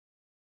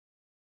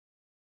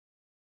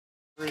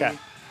Okay.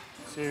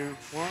 3, 2,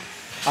 1.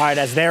 All right,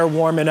 as they're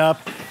warming up,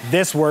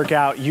 this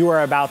workout you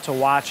are about to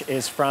watch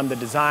is from the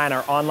Design,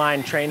 our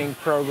online training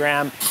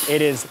program.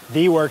 It is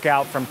the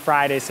workout from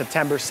Friday,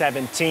 September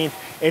 17th.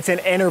 It's an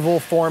interval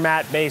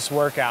format-based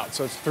workout.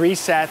 So it's 3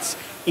 sets.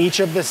 Each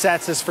of the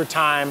sets is for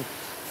time.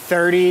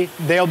 30,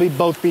 they'll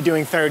both be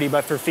doing 30,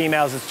 but for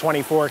females it's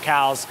 24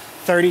 cals.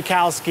 30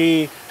 cal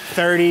ski,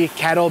 30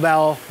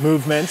 kettlebell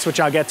movements, which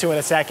I'll get to in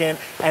a second,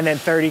 and then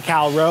 30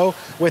 cal row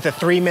with a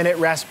 3-minute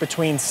rest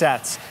between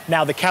sets.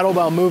 Now the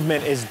kettlebell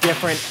movement is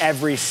different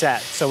every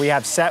set. So we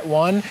have set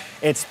 1,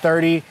 it's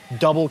 30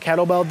 double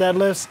kettlebell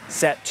deadlifts.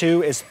 Set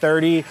 2 is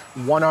 30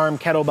 one-arm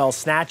kettlebell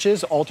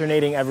snatches,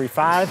 alternating every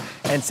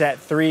 5. And set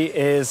 3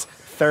 is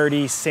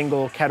 30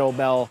 single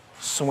kettlebell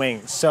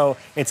swings. So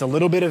it's a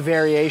little bit of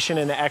variation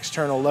in the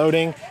external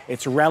loading.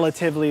 It's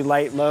relatively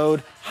light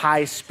load,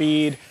 high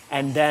speed,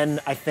 and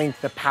then I think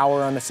the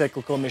power on the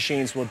cyclical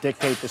machines will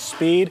dictate the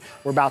speed.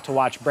 We're about to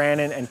watch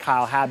Brannen and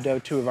Kyle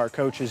Habdo, 2 of our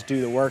coaches,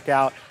 do the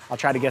workout. I'll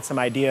try to get some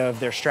idea of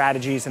their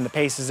strategies and the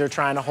paces they're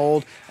trying to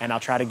hold, and I'll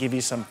try to give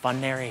you some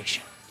fun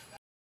narration.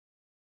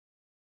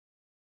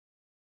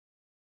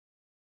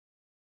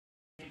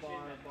 The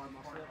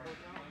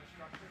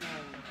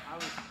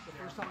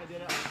first time I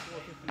did it, I was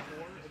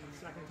 454, and the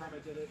second time I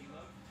did it,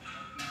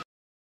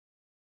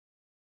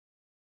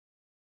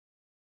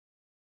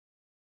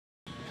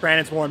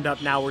 Brannen's warmed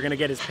up now. We're gonna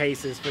get his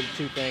paces for the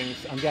 2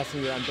 things. I'm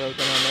guessing you're unbroken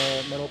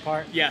on the middle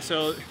part? Yeah,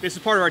 so this is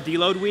part of our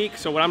deload week.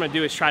 So what I'm gonna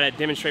do is try to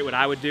demonstrate what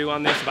I would do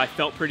on this if I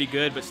felt pretty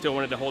good, but still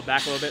wanted to hold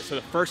back a little bit. So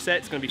the first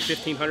set is gonna be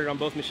 1500 on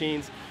both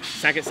machines.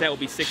 Second set will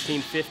be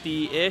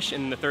 1650-ish,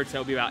 and the third set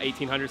will be about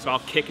 1800. So I'll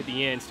kick at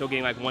the end, still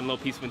getting like 1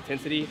 little piece of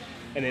intensity,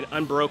 and then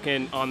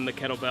unbroken on the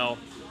kettlebell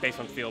based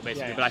on feel,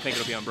 basically, Yeah. but I think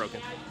it'll be unbroken.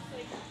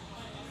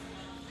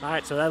 All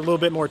right, so that's a little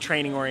bit more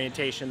training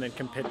orientation than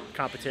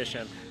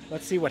competition.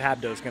 Let's see what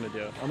Habdo's gonna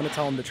do. I'm gonna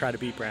tell him to try to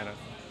beat Brannen.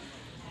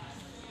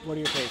 What are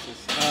your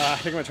paces? I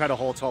think I'm gonna try to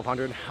hold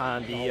 1200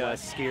 on the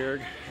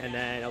ski-erg, and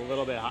then a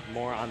little bit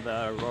more on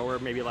the rower,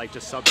 maybe like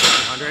just sub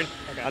 1500.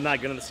 Okay. I'm not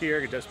good on the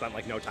ski-erg, I just spent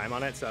like no time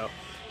on it, so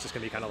it's just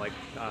gonna be kind of like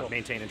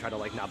maintain and try to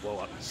like not blow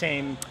up.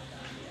 Same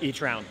each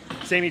round.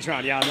 Same each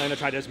round, yeah. I'm gonna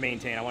try to just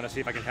maintain. I want to see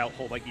if I can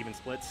hold like even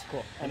splits.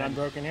 Cool. And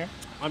unbroken here?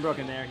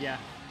 Unbroken there, yeah.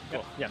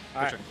 Cool. Yeah,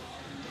 all right. sure.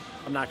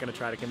 I'm not gonna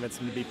try to convince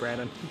him to beat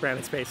Brannen.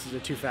 Brannen's paces are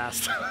too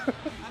fast.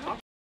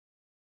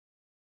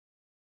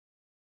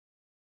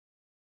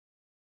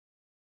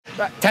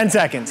 10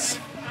 seconds.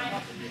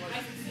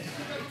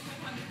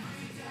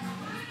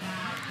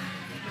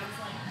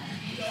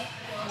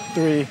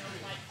 3,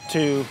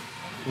 2,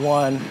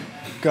 1,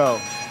 go.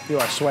 You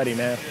are sweaty,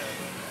 man.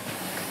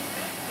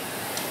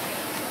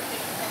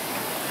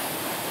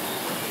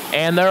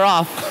 And they're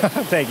off.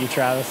 Thank you,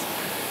 Travis.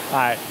 All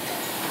right.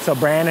 So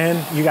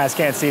Brannen, you guys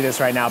can't see this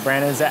right now.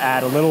 Brannen's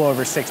at a little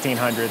over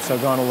 1600, so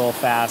going a little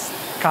fast.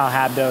 Kyle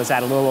Habdo's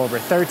at a little over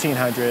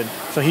 1300,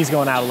 so he's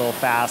going out a little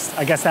fast.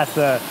 I guess that's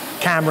the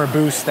camera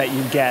boost that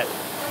you get.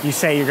 You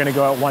say you're gonna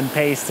go at 1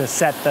 pace to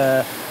set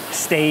the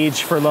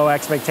stage for low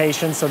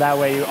expectations, so that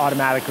way you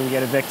automatically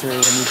get a victory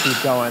when you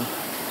keep going.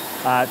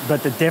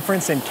 But the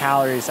difference in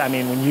calories, I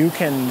mean, when you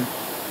can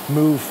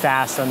move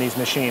fast on these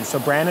machines. So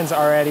Brannen's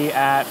already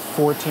at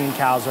 14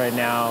 cals right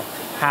now.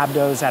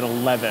 Habdo's at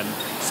 11.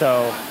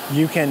 So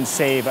you can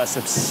save a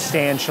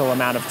substantial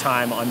amount of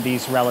time on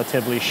these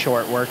relatively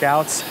short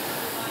workouts.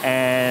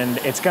 And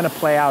it's gonna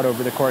play out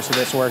over the course of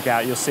this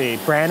workout, you'll see.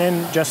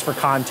 Brannen, just for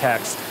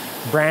context,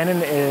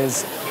 Brannen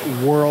is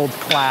world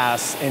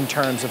class in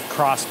terms of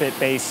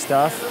CrossFit-based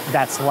stuff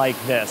that's like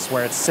this,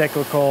 where it's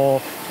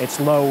cyclical,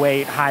 it's low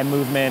weight, high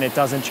movement, it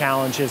doesn't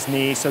challenge his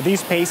knee. So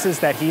these paces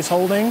that he's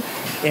holding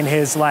in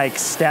his like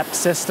step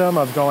system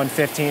of going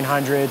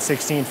 1500,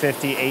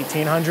 1650,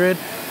 1800,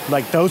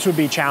 like those would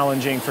be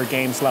challenging for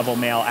games level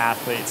male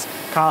athletes.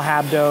 Kyle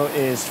Habdo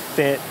is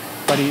fit,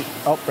 but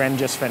Brannen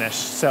just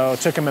finished. So it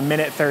took him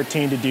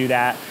 1:13 to do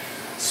that.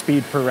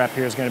 Speed per rep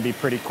here is going to be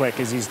pretty quick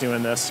as he's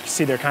doing this. You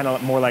see, they're kind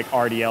of more like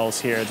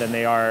RDLs here than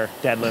they are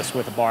deadlifts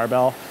with a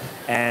barbell.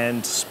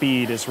 And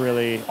speed is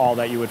really all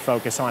that you would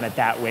focus on at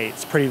that weight.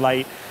 It's pretty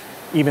light.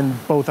 Even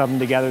both of them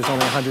together is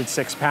only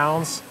 106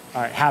 pounds.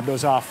 All right,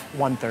 Habdo's off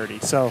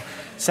 130. So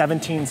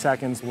 17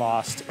 seconds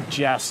lost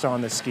just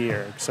on the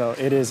ski-erg. So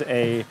it is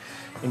a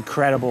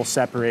incredible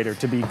separator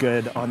to be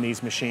good on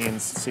these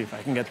machines. Let's see if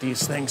I can get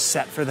these things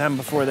set for them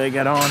before they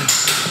get on.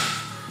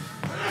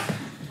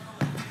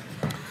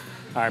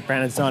 All right,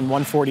 Brannen's done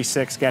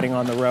 146 getting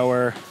on the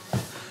rower.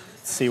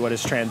 Let's see what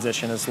his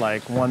transition is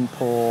like. 1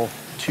 pull,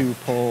 2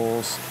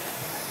 pulls,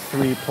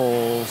 3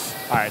 pulls.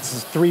 All right,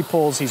 so 3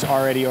 pulls, he's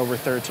already over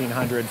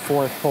 1300.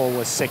 4th pull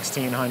was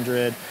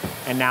 1600,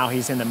 and now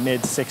he's in the mid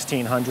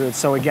 1600s.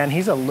 So again,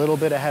 he's a little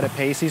bit ahead of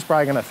pace. He's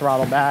probably gonna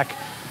throttle back.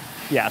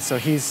 Yeah, so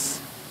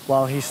he's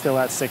still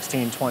at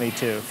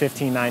 1622,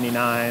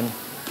 1599.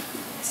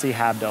 Let's see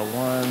Habdo,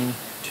 1,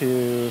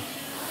 2,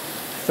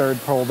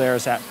 3rd pull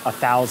there's at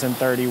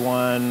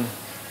 1031.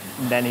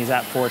 and then he's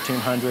at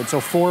 1400. So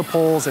 4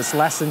 pulls, it's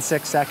less than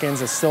 6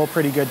 seconds. It's still a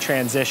pretty good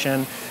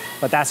transition,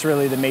 but that's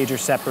really the major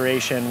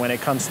separation when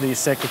it comes to these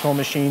cyclical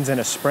machines in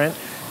a sprint.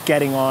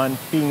 Getting on,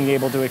 being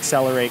able to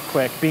accelerate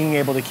quick, being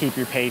able to keep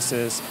your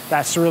paces.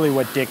 That's really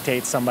what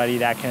dictates somebody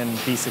that can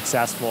be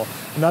successful.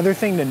 Another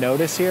thing to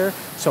notice here,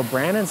 so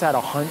Brannen's at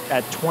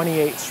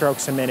 28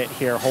 strokes a minute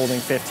here, holding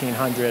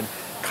 1500.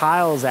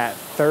 Kyle's at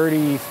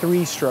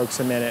 33 strokes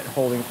a minute,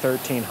 holding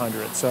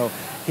 1300. So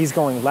he's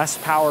going less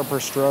power per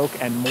stroke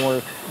and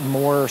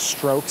more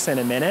strokes in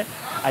a minute.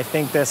 I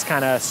think this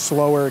kind of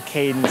slower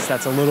cadence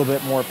that's a little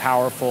bit more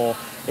powerful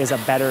is a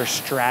better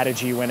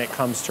strategy when it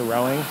comes to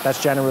rowing.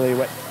 That's generally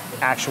what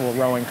actual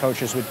rowing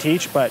coaches would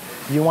teach, but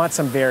you want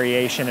some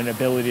variation and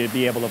ability to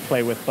be able to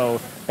play with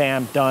both.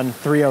 Bam, done,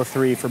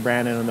 3:03 for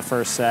Brannen in the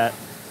first set.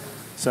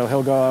 So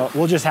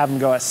we'll just have him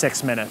go at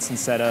 6 minutes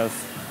instead of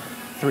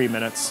 3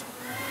 minutes.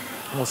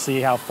 We'll see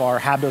how far.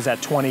 Habdo's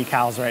at 20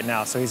 cals right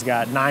now, so he's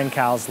got 9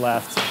 cals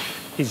left.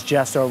 He's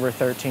just over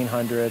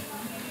 1300.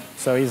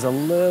 So he's a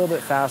little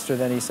bit faster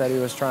than he said he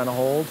was trying to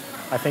hold.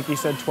 I think he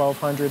said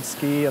 1200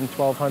 ski and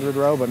 1200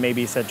 row, but maybe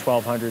he said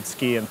 1200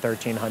 ski and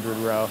 1300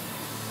 row.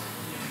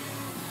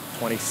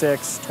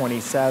 26,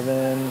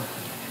 27,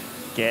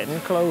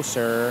 getting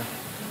closer.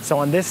 So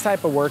on this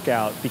type of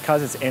workout,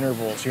 because it's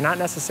intervals, you're not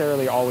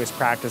necessarily always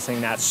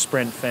practicing that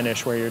sprint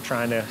finish where you're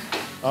trying to,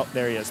 oh,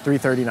 there he is,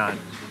 339.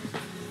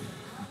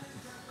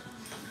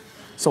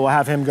 So we'll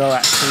have him go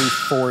at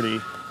 340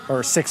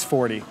 or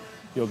 640.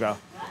 You'll go.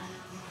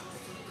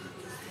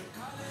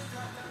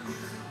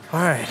 All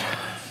right.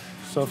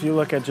 So if you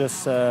look at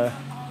just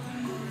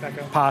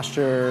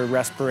posture,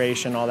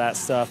 respiration, all that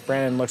stuff,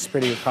 Brannen looks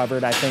pretty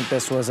recovered. I think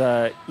this was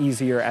a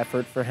easier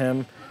effort for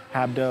him.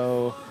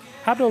 Habdo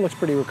looks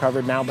pretty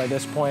recovered now by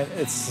this point.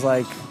 It's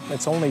like,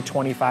 it's only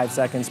 25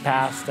 seconds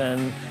past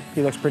and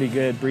he looks pretty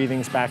good.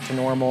 Breathing's back to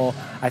normal.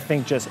 I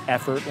think just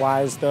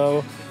effort-wise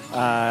though,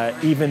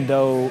 even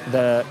though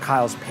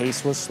Kyle's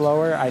pace was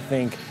slower, I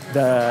think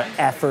the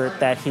effort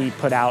that he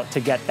put out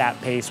to get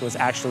that pace was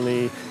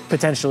actually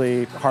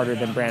potentially harder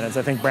than Brannen's.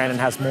 I think Brannen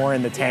has more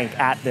in the tank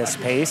at this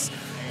pace,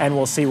 and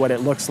we'll see what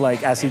it looks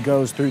like as he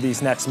goes through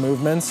these next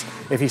movements.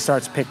 If he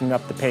starts picking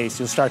up the pace,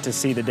 you'll start to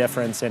see the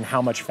difference in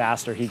how much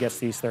faster he gets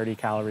these 30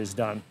 calories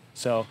done.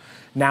 So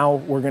now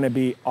we're gonna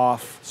be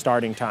off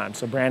starting time.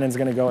 So Brannen's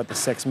gonna go at the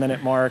 6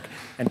 minute mark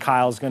and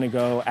Kyle's gonna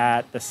go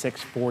at the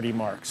 6:40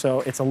 mark. So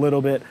it's a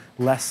little bit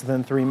less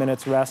than 3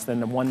 minutes rest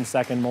and 1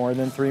 second more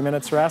than 3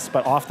 minutes rest.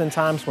 But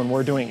oftentimes when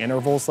we're doing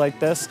intervals like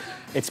this,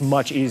 it's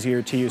much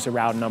easier to use a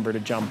round number to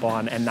jump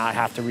on and not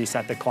have to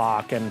reset the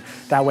clock. And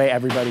that way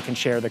everybody can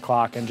share the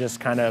clock and just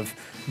kind of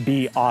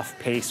be off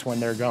pace when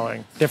they're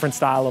going. Different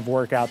style of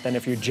workout than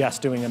if you're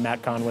just doing a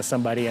Metcon with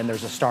somebody and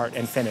there's a start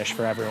and finish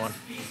for everyone.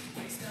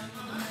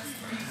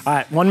 All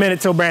right, 1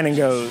 minute till Brannen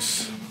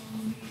goes.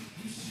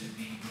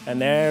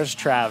 And there's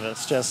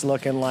Travis, just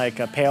looking like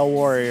a pale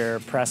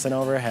warrior pressing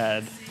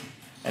overhead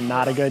and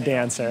not a good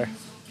dancer.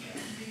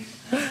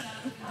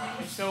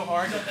 It's so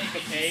hard to think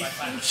of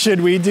pace. Should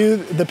we do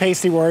the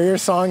Pasty Warrior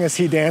song as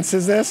he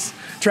dances this?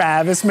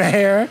 Travis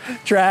Mayer,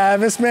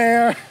 Travis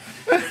Mayer.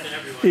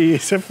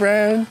 He's a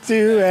friend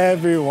to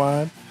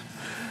everyone.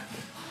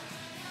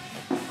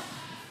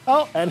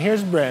 Oh, and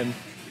here's Bryn.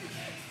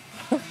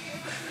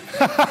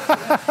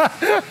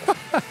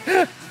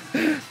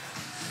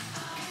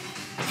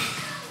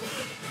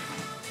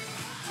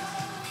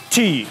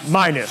 T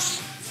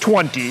minus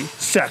 20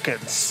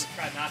 seconds.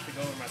 Try not to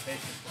go over my pace.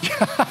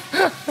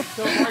 It's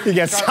so hard. He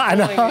gets I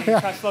know. try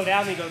to slow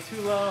down and you go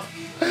too low.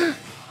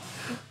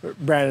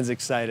 Brannen's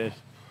excited.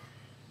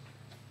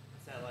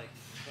 Is that like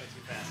going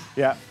too fast?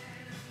 Yeah.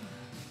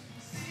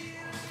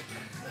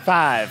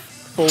 5,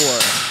 4,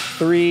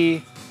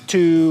 3,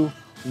 2,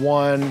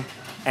 1,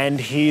 and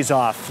he's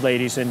off,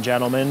 ladies and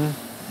gentlemen.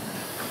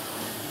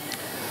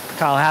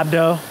 Kyle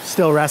Habdo,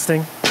 still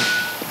resting.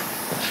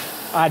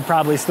 I'd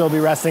probably still be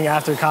resting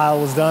after Kyle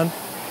was done.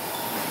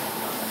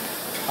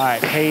 All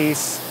right,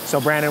 pace. So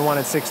Brannen won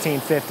at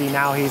 1650.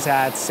 Now he's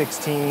at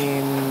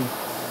 16.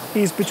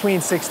 He's between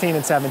 16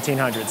 and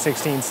 1700.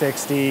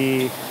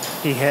 1660.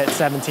 He hit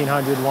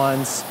 1700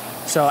 once.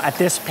 So at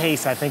this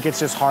pace, I think it's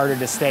just harder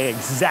to stay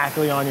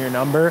exactly on your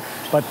number,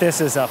 but this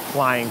is a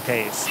flying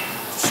pace.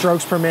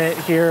 Strokes per minute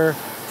here,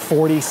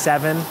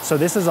 47. So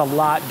this is a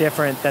lot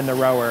different than the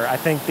rower. I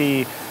think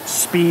the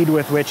speed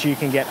with which you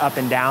can get up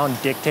and down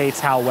dictates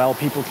how well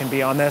people can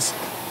be on this.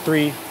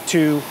 3,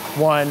 2,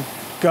 1,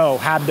 go.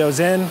 Habdo's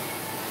in.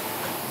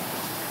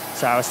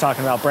 So I was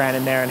talking about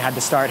Brannen there and had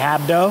to start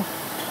Habdo.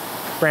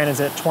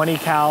 Brannen's at 20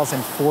 cals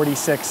and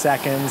 46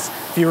 seconds.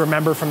 If you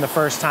remember from the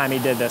first time he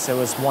did this, it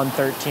was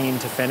 1:13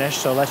 to finish.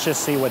 So let's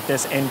just see what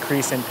this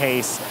increase in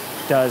pace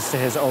does to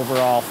his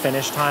overall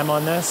finish time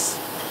on this.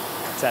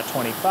 It's at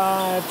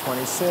 25,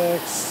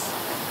 26.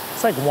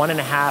 It's like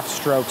 1.5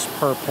 strokes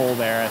per pull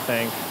there, I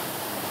think.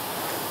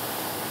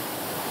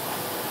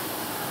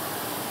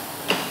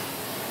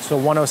 So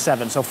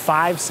 107, so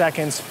 5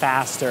 seconds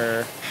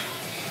faster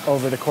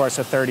over the course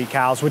of 30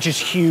 cals, which is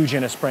huge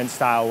in a sprint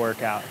style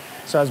workout.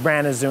 So as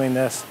Brannen is doing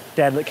this,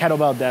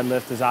 Kettlebell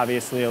deadlift is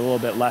obviously a little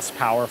bit less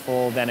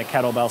powerful than a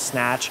kettlebell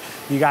snatch.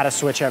 You got to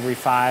switch every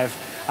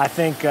 5. I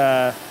think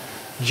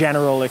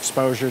general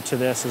exposure to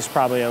this is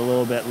probably a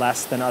little bit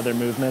less than other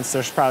movements.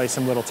 There's probably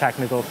some little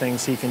technical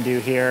things he can do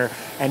here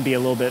and be a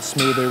little bit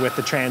smoother with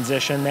the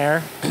transition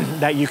there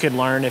that you could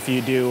learn if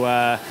you do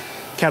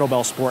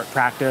kettlebell sport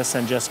practice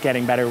and just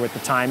getting better with the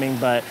timing.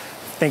 But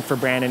I think for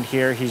Brannen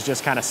here, he's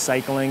just kind of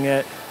cycling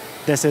it.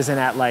 This isn't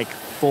at like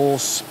full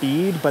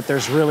speed, but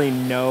there's really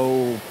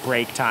no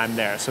break time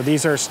there. So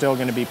these are still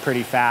gonna be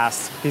pretty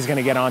fast. He's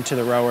gonna get onto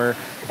the rower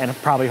and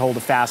probably hold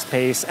a fast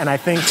pace. And I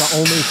think the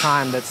only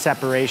time that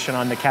separation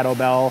on the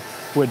kettlebell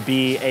would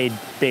be a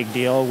big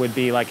deal would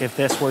be like if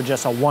this were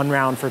just a 1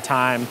 round for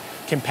time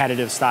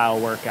competitive style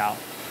workout.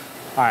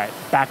 All right,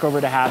 back over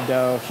to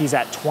habdo. He's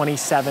at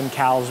 27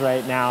 cals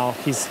right now.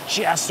 He's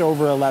just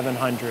over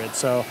 1100.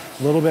 So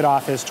a little bit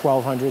off his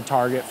 1200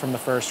 target from the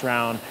first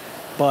round.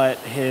 But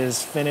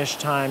his finish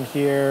time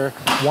here,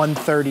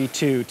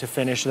 132 to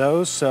finish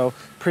those. So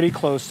pretty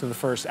close to the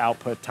first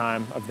output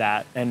time of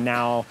that. And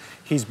now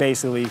he's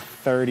basically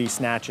 30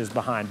 snatches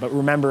behind. But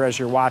remember, as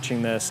you're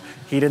watching this,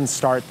 he didn't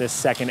start this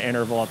second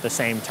interval at the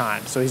same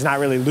time. So he's not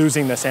really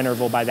losing this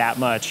interval by that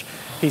much.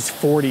 He's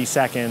 40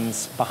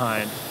 seconds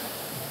behind.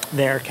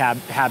 There,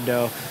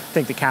 habdo. I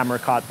think the camera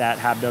caught that.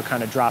 Habdo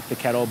kind of dropped the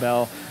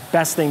kettlebell.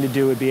 Best thing to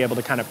do would be able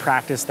to kind of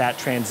practice that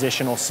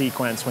transitional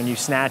sequence. When you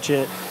snatch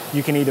it,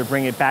 you can either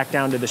bring it back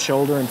down to the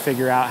shoulder and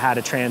figure out how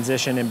to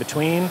transition in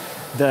between.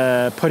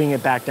 The putting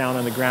it back down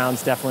on the ground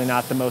is definitely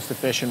not the most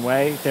efficient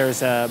way.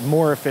 There's a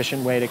more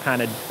efficient way to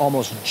kind of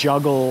almost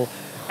juggle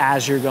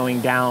as you're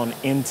going down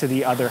into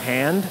the other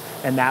hand.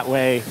 And that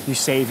way you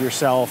save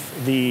yourself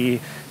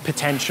the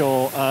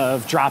potential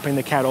of dropping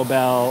the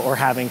kettlebell or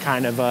having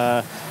kind of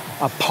a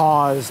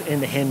pause in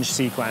the hinge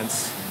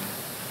sequence.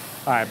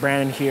 All right,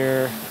 Brannen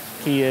here,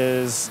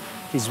 he's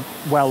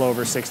well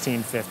over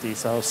 1650.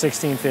 So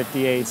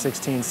 1658,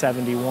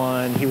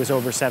 1671, he was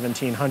over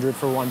 1700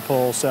 for one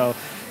pull. So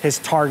his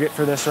target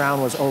for this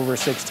round was over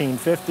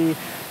 1650.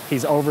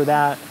 He's over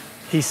that.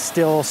 He's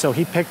still, so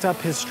he picked up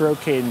his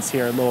stroke cadence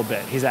here a little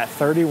bit. He's at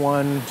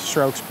 31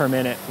 strokes per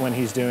minute when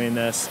he's doing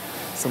this.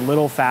 It's a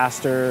little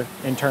faster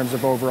in terms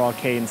of overall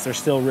cadence. They're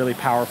still really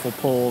powerful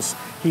pulls.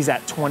 He's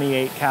at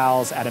 28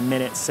 cals at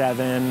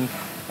 1:07.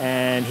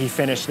 And he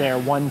finished there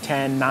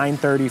 110,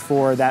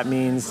 934. That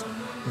means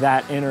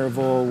that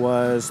interval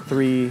was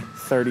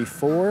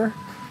 334,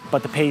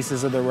 but the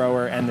paces of the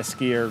rower and the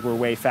skier were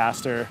way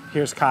faster.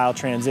 Here's Kyle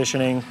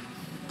transitioning,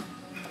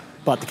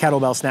 but the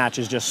kettlebell snatch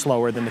is just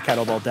slower than the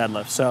kettlebell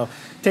deadlift. So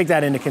take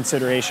that into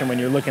consideration when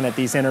you're looking at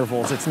these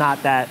intervals. It's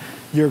not that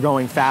you're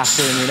going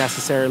faster and you're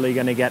necessarily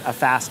gonna get a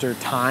faster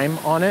time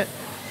on it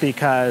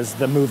because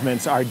the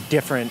movements are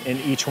different in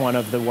each one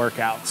of the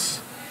workouts.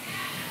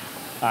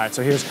 All right,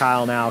 so here's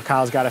Kyle now.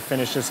 Kyle's got to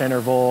finish this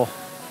interval.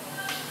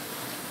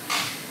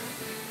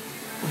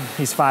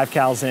 He's 5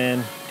 cals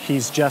in.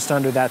 He's just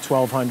under that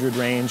 1200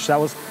 range.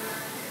 I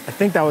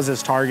think that was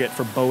his target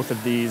for both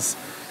of these.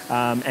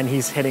 And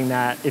he's hitting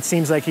that. It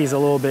seems like he's a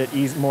little bit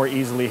more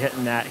easily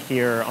hitting that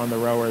here on the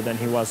rower than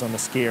he was on the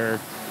skier.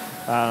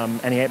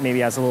 And he maybe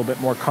has a little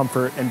bit more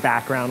comfort and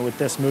background with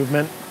this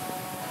movement.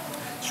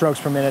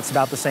 Strokes per minute's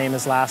about the same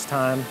as last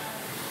time.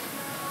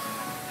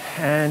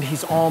 And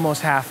he's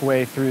almost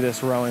halfway through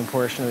this rowing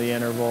portion of the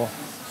interval.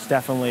 It's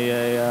definitely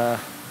a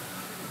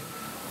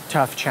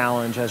tough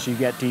challenge as you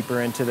get deeper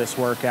into this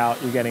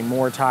workout. You're getting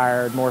more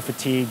tired, more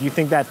fatigued. You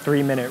think that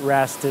 3-minute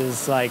rest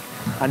is like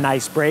a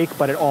nice break,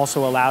 but it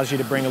also allows you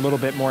to bring a little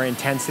bit more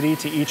intensity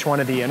to each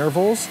one of the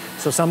intervals.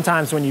 So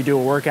sometimes when you do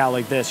a workout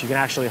like this, you can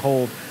actually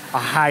hold a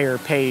higher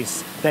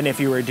pace than if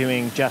you were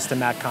doing just a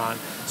Metcon.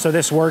 So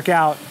this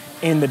workout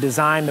in the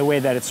design, the way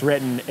that it's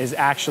written, is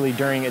actually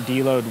during a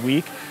deload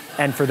week.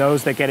 And for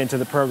those that get into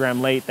the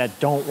program late that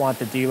don't want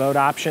the deload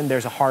option,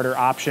 there's a harder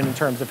option in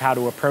terms of how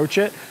to approach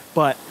it.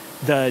 But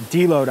the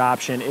deload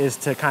option is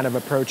to kind of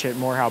approach it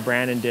more how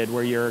Brannen did,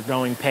 where you're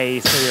going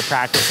pace, or you're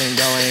practicing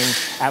going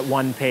at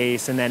one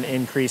pace and then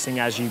increasing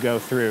as you go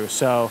through.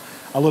 So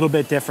a little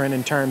bit different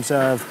in terms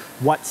of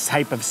what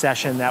type of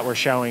session that we're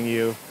showing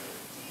you.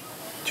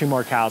 2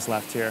 more cows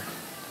left here.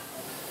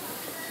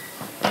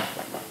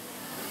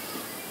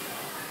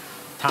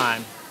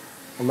 Time.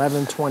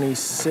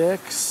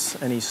 11:26,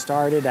 and he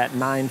started at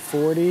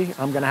 9:40.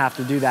 I'm gonna have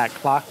to do that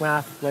clock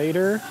math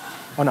later.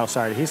 Oh no,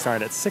 sorry, he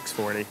started at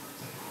 6:40.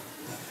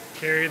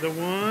 Carry the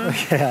one.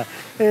 Yeah,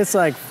 it's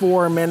like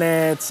 4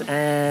 minutes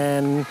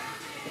and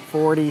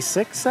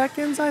 46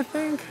 seconds, I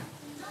think.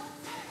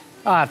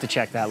 I'll have to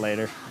check that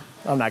later.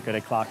 I'm not good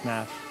at clock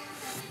math.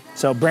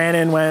 So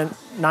Brannen went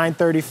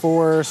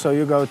 9:34, so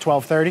you go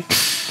 12:30.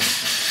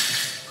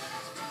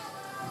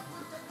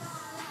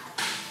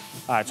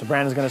 All right, so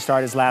Brannen's gonna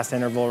start his last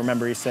interval.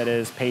 Remember, he said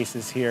his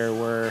paces here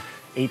were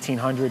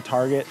 1800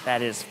 target.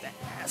 That is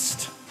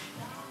fast.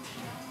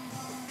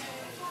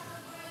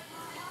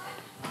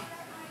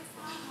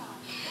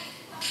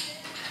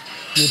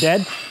 You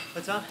dead?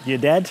 What's up? You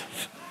dead?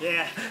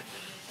 Yeah.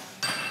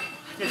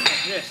 Did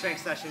a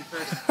strength session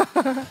first.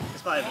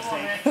 It's probably a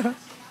mistake.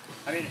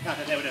 I mean, not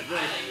that they would have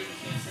really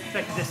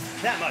affected this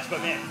that much,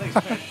 but man, thanks.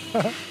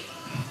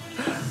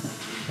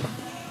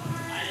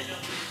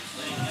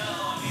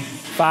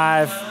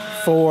 5,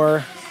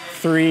 4,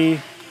 3,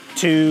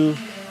 2,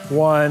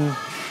 1,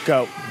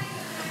 go.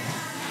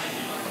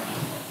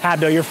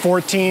 Habdo, you're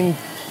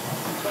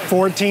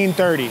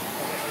 14:30.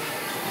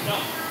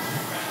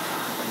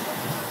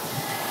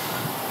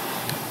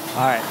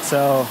 All right,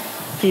 so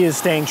he is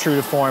staying true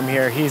to form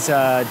here. He's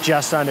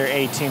just under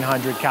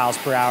 1,800 cows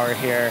per hour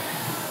here.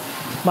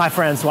 My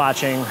friends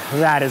watching,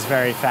 that is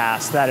very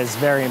fast. That is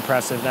very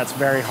impressive. That's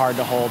very hard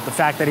to hold. The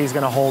fact that he's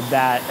gonna hold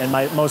that and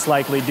might most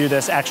likely do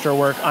this extra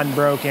work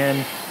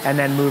unbroken and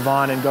then move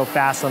on and go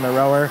fast on the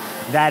rower,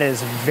 that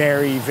is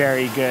very,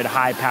 very good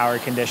high power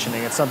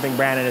conditioning. It's something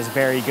Brannen is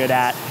very good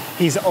at.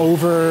 He's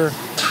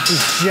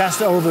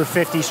just over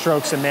 50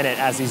 strokes a minute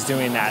as he's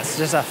doing that. It's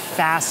just a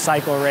fast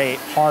cycle rate,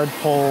 hard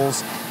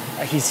pulls.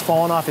 He's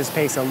fallen off his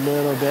pace a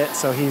little bit,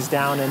 so he's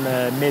down in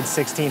the mid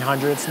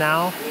 1600s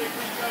now.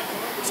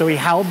 So he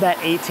held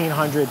that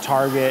 1800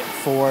 target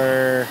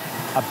for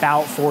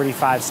about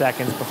 45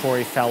 seconds before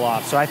he fell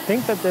off. So I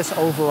think that this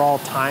overall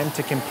time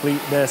to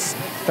complete this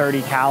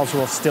 30 cows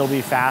will still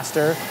be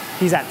faster.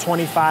 He's at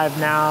 25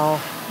 now,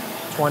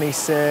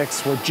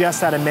 26. We're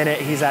just at a minute.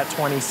 He's at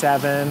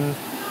 27,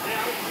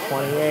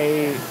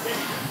 28,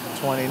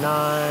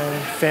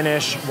 29.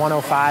 Finish,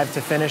 105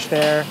 to finish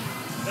there.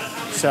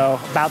 So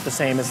about the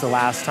same as the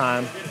last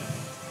time.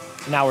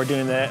 Now we're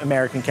doing the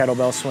American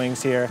kettlebell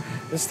swings here.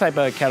 This type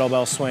of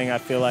kettlebell swing I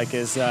feel like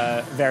is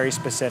very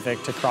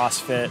specific to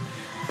CrossFit,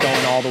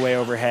 going all the way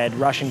overhead.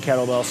 Russian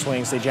kettlebell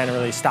swings, they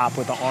generally stop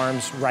with the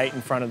arms right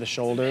in front of the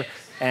shoulder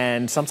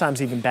and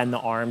sometimes even bend the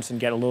arms and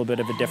get a little bit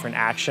of a different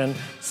action.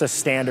 It's a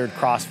standard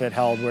CrossFit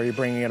held where you're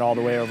bringing it all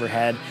the way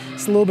overhead.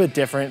 It's a little bit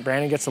different.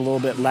 Brannen gets a little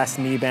bit less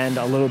knee bend,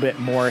 a little bit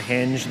more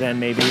hinge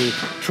than maybe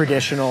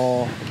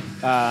traditional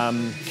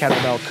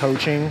kettlebell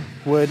coaching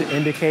would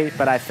indicate,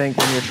 but I think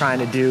when you're trying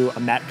to do a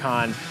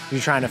Metcon,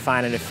 you're trying to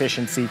find an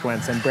efficient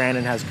sequence, and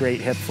Brannen has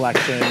great hip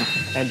flexion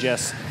and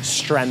just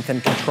strength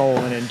and control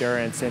and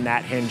endurance in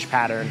that hinge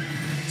pattern.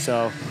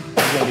 So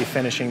he's gonna be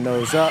finishing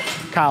those up.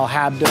 Kyle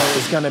Habdo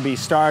is gonna be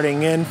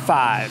starting in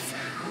 5,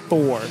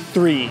 4,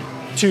 3,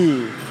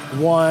 2,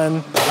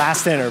 1,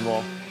 last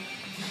interval.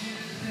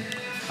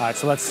 All right,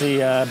 so let's see,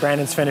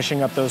 Brannen's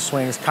finishing up those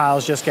swings.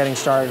 Kyle's just getting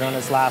started on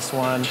his last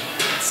one.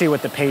 Let's see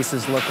what the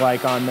paces look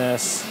like on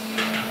this.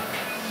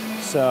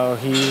 So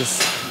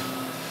he's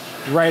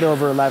right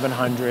over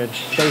 1,100.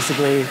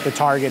 Basically, the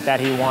target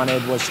that he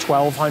wanted was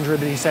 1,200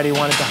 that he said he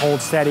wanted to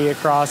hold steady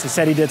across. He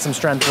said he did some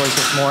strength work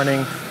this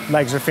morning.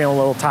 Legs are feeling a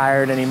little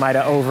tired and he might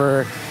have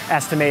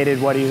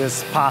overestimated what he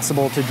was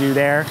possible to do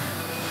there.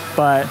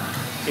 But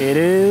it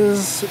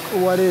is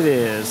what it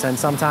is. And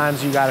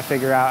sometimes you gotta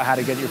figure out how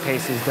to get your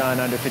paces done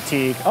under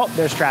fatigue. Oh,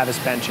 there's Travis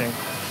benching.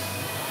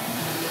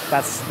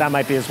 That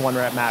might be his 1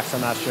 rep max,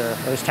 I'm not sure.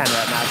 Or his 10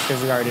 rep max,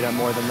 because he's already done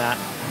more than that.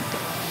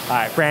 All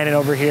right, Brannen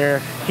over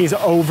here, he's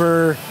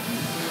over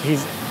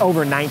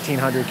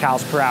 1,900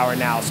 cows per hour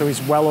now, so he's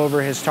well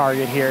over his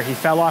target here. He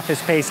fell off his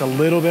pace a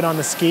little bit on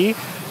the ski,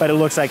 but it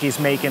looks like he's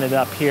making it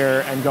up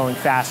here and going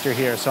faster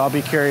here. So I'll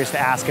be curious to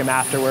ask him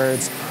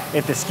afterwards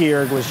if the ski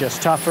erg was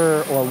just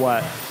tougher or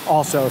what.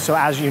 Also, so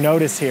as you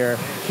notice here,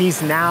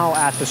 he's now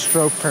at the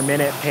stroke per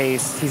minute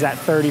pace. He's at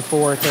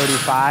 34,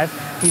 35.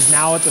 He's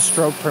now at the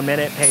stroke per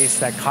minute pace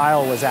that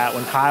Kyle was at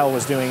when Kyle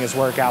was doing his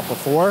workout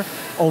before.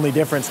 Only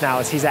difference now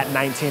is he's at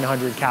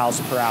 1,900 cows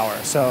per hour.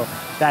 So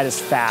that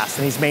is fast,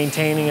 and he's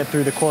maintaining it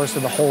through the course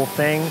of the whole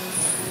thing.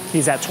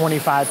 He's at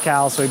 25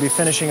 cows, so he'll be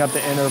finishing up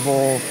the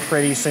interval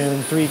pretty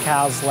soon. 3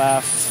 cows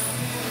left,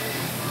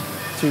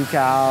 2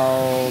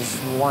 cows,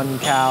 1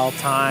 cow,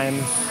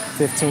 time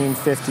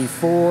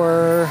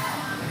 15:54.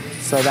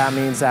 So that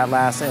means that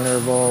last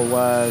interval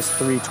was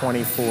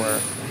 3:24.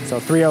 So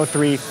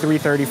 3:03,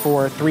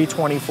 3:34,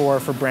 3:24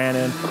 for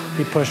Brannen.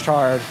 He pushed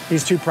hard.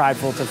 He's too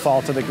prideful to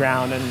fall to the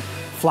ground and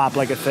flop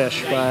like a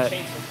fish, but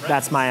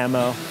that's my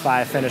MO if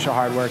I finish a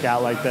hard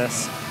workout like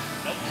this.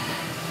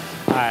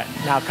 All right,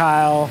 now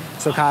Kyle.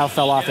 So Kyle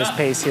fell off his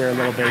pace here a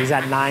little bit. He's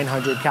at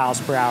 900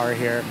 cows per hour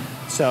here.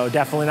 So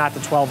definitely not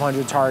the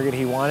 1,200 target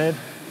he wanted,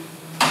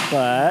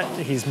 but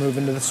he's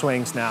moving to the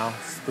swings now.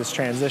 This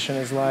transition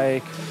is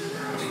like,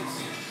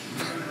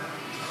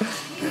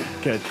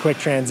 good, quick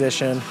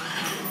transition.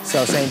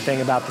 So same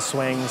thing about the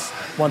swings.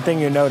 One thing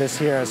you notice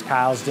here is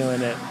Kyle's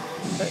doing it,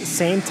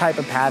 same type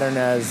of pattern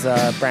as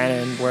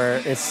Brannen,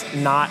 where it's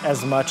not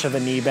as much of a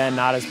knee bend,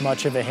 not as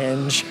much of a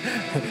hinge.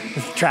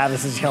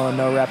 Travis is yelling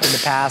no rep in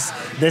the pass.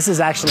 This is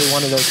actually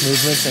one of those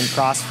movements in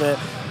CrossFit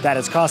that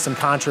has caused some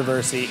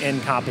controversy in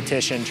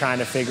competition, trying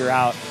to figure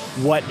out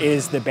what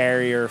is the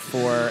barrier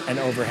for an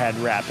overhead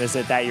rep. Is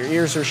it that your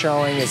ears are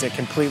showing? Is it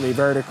completely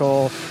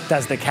vertical?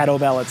 Does the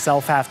kettlebell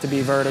itself have to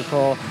be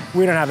vertical?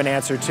 We don't have an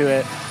answer to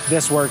it.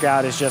 This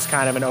workout is just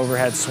kind of an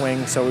overhead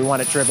swing, so we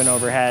want it driven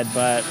overhead,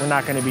 but we're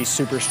not gonna be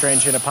super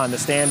stringent upon the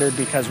standard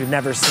because we've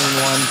never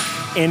seen one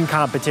in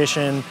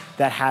competition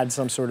that had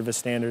some sort of a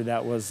standard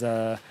that was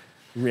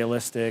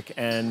realistic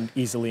and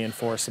easily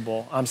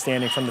enforceable. I'm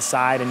standing from the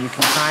side and you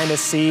can kind of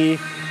see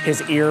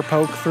his ear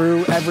poke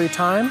through every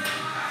time.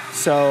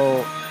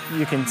 So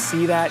you can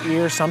see that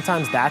ear.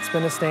 Sometimes that's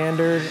been a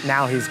standard.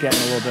 Now he's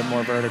getting a little bit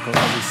more vertical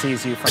because he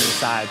sees you from the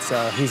side.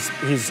 So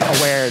he's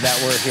aware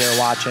that we're here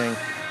watching.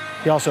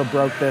 He also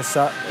broke this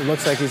up. It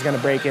looks like he's gonna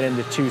break it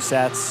into 2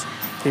 sets.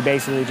 He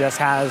basically just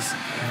has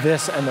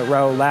this and the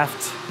row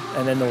left,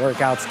 and then the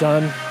workout's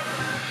done.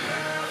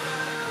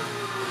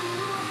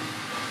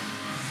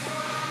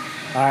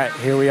 All right,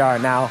 here we are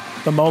now,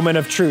 the moment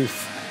of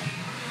truth.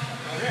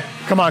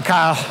 Come on,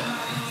 Kyle,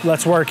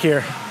 let's work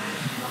here.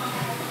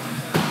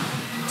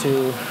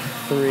 2,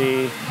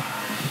 3,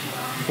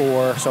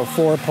 4, so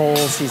 4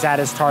 pulls. He's at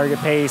his target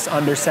pace,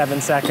 under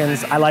 7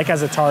 seconds. I like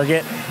as a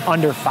target,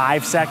 under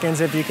 5 seconds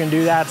if you can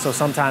do that. So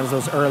sometimes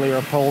those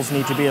earlier pulls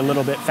need to be a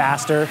little bit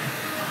faster.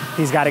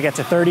 He's got to get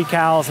to 30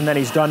 cals and then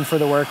he's done for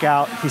the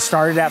workout. He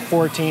started at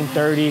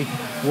 14:30.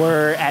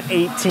 We're at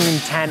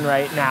 18:10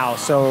 right now.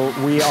 So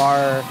we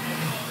are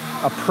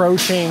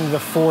approaching the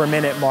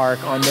 4-minute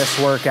mark on this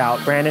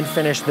workout. Brannen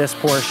finished this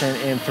portion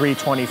in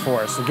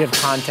 3:24. So give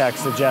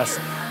context to just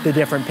the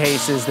different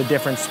paces, the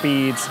different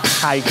speeds,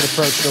 how you could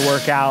approach the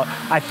workout.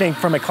 I think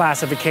from a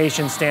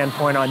classification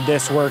standpoint on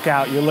this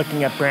workout, you're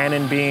looking at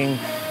Brannen being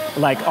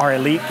like our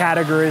elite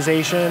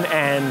categorization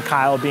and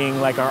Kyle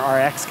being like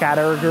our RX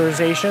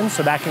categorization.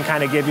 So that can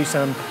kind of give you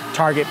some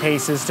target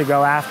paces to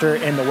go after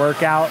in the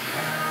workout.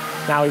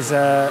 Now he's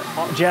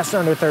just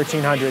under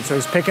 1300, so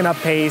he's picking up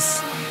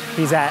pace.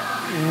 He's at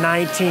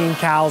 19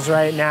 cals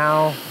right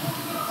now,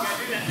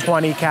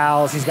 20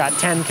 cals. He's got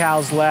 10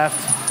 cals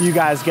left. You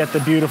guys get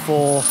the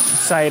beautiful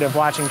sight of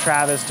watching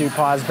Travis do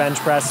pause bench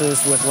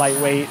presses with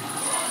lightweight.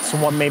 So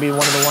maybe one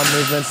of the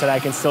movements that I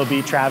can still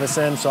beat Travis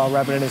in, so I'll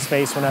rub it in his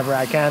face whenever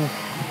I can.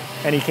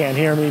 And he can't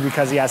hear me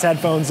because he has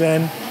headphones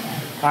in.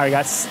 All right,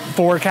 got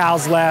 4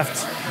 cals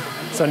left.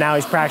 So now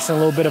he's practicing a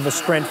little bit of a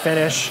sprint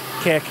finish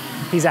kick.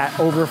 He's at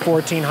over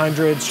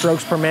 1400.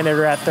 Strokes per minute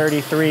are at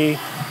 33.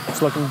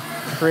 It's looking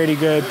pretty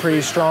good,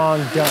 pretty strong.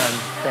 Done.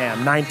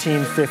 Bam,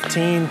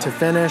 19:15 to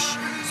finish.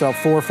 So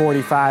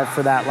 4:45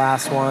 for that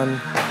last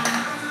one.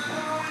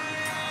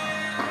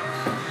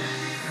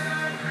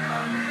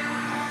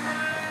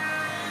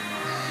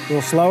 A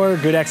little slower,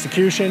 good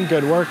execution,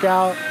 good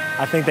workout.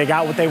 I think they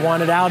got what they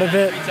wanted out of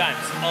it. 3 times,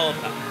 all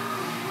of that.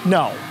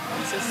 No.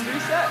 He says 3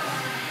 sets.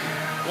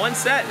 1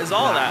 set is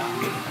all of that.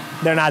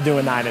 They're not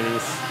doing 9 of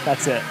these.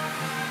 That's it.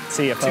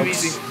 See ya, folks. Too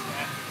easy.